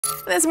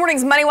This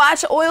morning's Money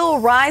Watch, oil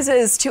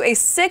rises to a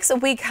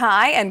 6-week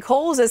high and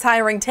Kohl's is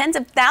hiring tens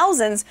of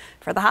thousands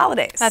for the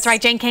holidays. That's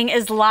right. Jane King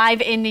is live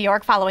in New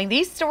York following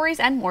these stories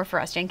and more for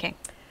us. Jane King.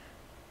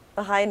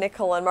 Hi,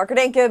 Nicole and Margaret.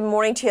 And good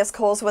morning. TS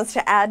Kohl's wants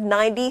to add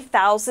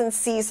 90,000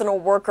 seasonal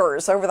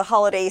workers over the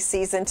holiday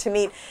season to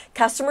meet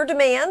customer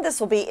demand. This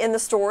will be in the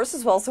stores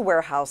as well as the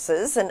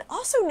warehouses. And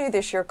also new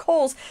this year,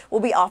 Kohl's will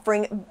be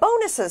offering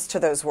bonuses to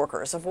those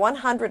workers of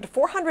 $100 to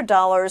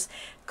 $400.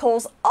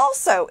 Kohl's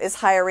also is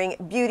hiring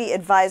beauty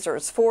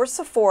advisors for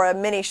Sephora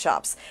mini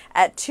shops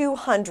at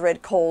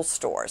 200 Kohl's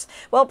stores.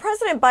 Well,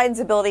 President Biden's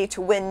ability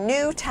to win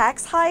new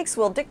tax hikes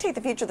will dictate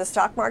the future of the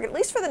stock market, at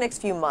least for the next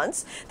few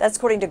months. That's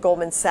according to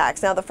Goldman Sachs.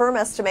 Now, the firm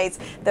estimates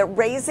that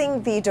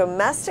raising the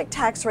domestic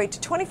tax rate to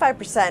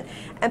 25%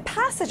 and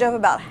passage of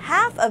about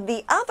half of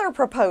the other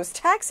proposed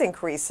tax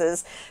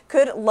increases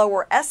could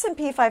lower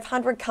S&P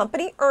 500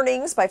 company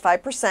earnings by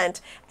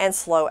 5% and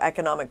slow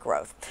economic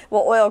growth.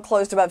 Well, oil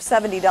closed above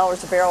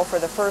 $70 a barrel for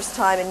the first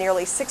time in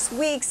nearly 6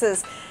 weeks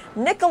as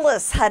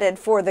Nicholas headed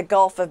for the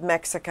Gulf of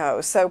Mexico.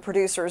 So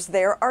producers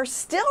there are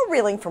still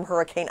reeling from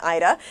Hurricane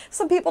Ida.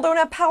 Some people don't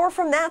have power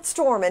from that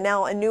storm, and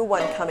now a new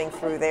one coming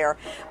through there.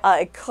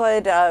 It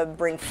could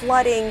bring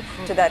flooding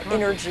to that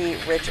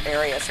energy-rich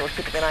area, so we're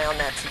keeping an eye on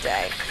that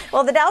today.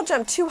 Well, the Dow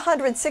jumped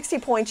 260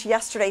 points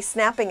yesterday,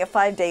 snapping a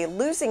 5-day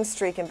losing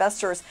streak.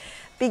 Investors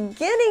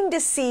beginning to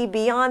see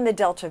beyond the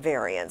Delta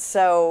variant.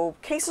 So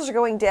cases are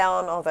going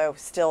down, although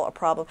still a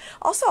problem.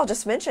 Also, I'll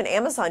just mention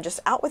Amazon just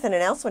out with an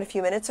announcement a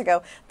few minutes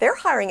ago. They're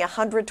hiring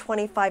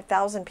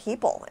 125,000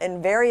 people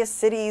in various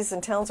cities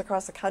and towns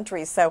across the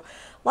country. So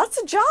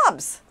lots of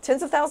jobs,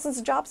 tens of thousands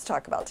of jobs to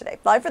talk about today.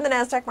 Live from the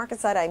NASDAQ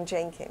market side, I'm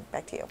Jane King.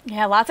 Back to you.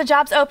 Yeah, lots of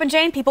jobs open,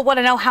 Jane. People want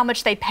to know how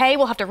much they pay.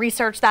 We'll have to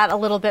research that a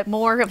little bit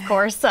more, of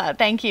course.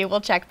 Thank you. We'll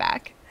check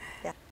back.